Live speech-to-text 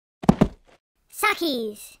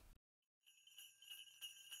Sockies.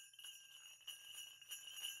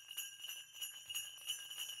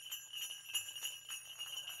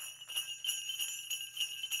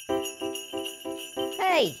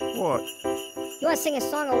 Hey, What? you want to sing a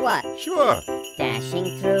song or what? Sure.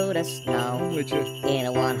 Dashing through the snow I'm with you. in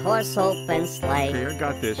a one-horse open sleigh. Okay, I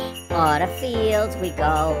got this. O'er the fields we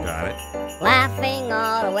go, Got it. laughing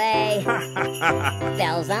all the way.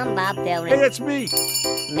 Bells on bobtail Hey, ring, that's me.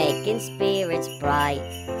 making spirits bright.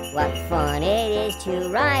 What fun it is to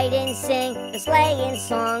ride and sing the sleighing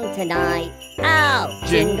song tonight. Oh,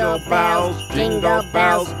 jingle bells, jingle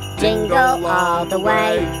bells, jingle all the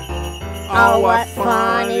way. Oh, what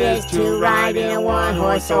fun it is to ride in a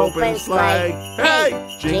one-horse open sleigh.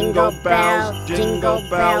 Hey, jingle bells, jingle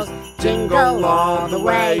bells, jingle all the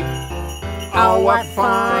way. Oh, what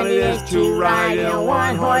fun it is to ride in a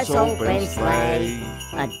one-horse open sleigh.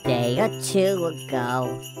 A day or two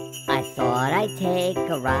ago, I thought I'd take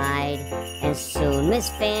a ride, and soon Miss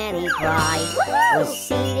Fanny Bride was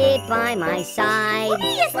seated by my side.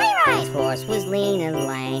 Whoopee, a sleigh ride! His horse was lean and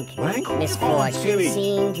lank. Lank? Misfortune Skinny.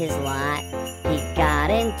 seemed his lot. He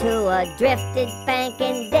got into a drifted bank,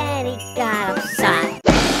 and then he got upside.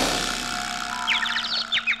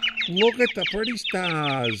 Look at the pretty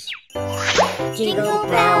stars. Jingle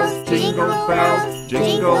bells, jingle bells,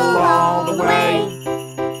 jingle all the way.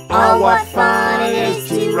 oh, what fun it is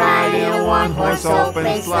to ride in a one-horse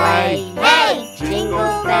open sleigh. Hey,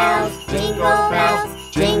 jingle bells,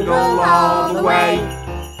 jingle all the way.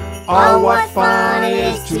 Oh, what fun it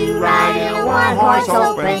is to ride in a one-horse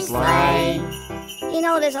open sleigh. You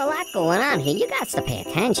know, there's a lot going on here. You got to pay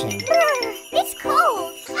attention. It's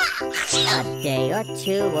cold. A day or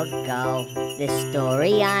two ago, this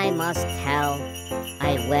story I must tell.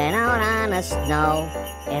 I went out on the snow,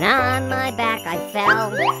 and on my back I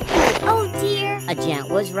fell. Oh dear. A gent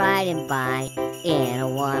was riding by in a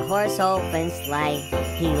one-horse open sleigh.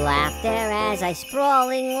 He laughed there as I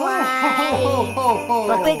sprawling lay,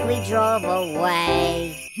 but quickly drove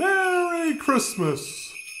away. Merry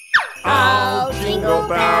Christmas! Oh, jingle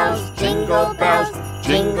bells,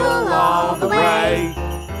 jingle all the way.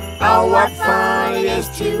 Oh, what fun it is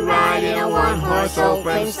to ride in a one-horse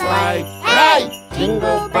open sleigh. Hey,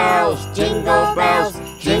 jingle bells,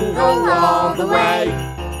 jingle all the way.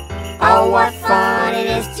 Oh, what fun it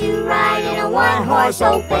is to ride in a one-horse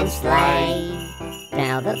open sleigh.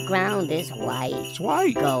 Now the ground is white. It's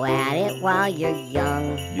white. Go at it while you're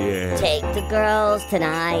young. Yeah. Take the girls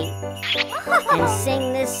tonight and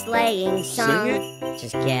sing this sleighing song. Sing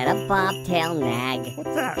Just get a bobtail nag.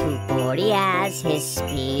 What's that? 240 as his Is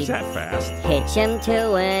speed. that fast? Hitch him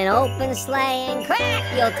to an open sleigh and crack,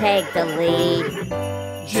 you'll take the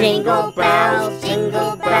lead. Jingle bells,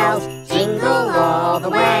 jingle all the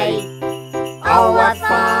way. Oh, what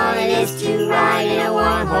fun it is to ride in a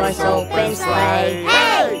one-horse open sleigh.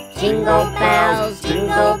 Hey! Jingle bells,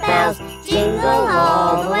 jingle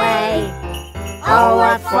all the way. Oh,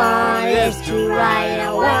 what fun it is to ride in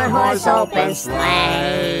a one-horse open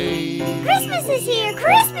sleigh. Christmas is here.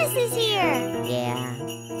 Christmas is here. Yeah,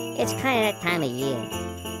 it's kind of that time of year.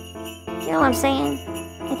 You know what I'm saying?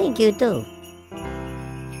 I think you do.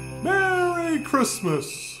 Merry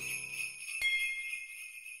Christmas!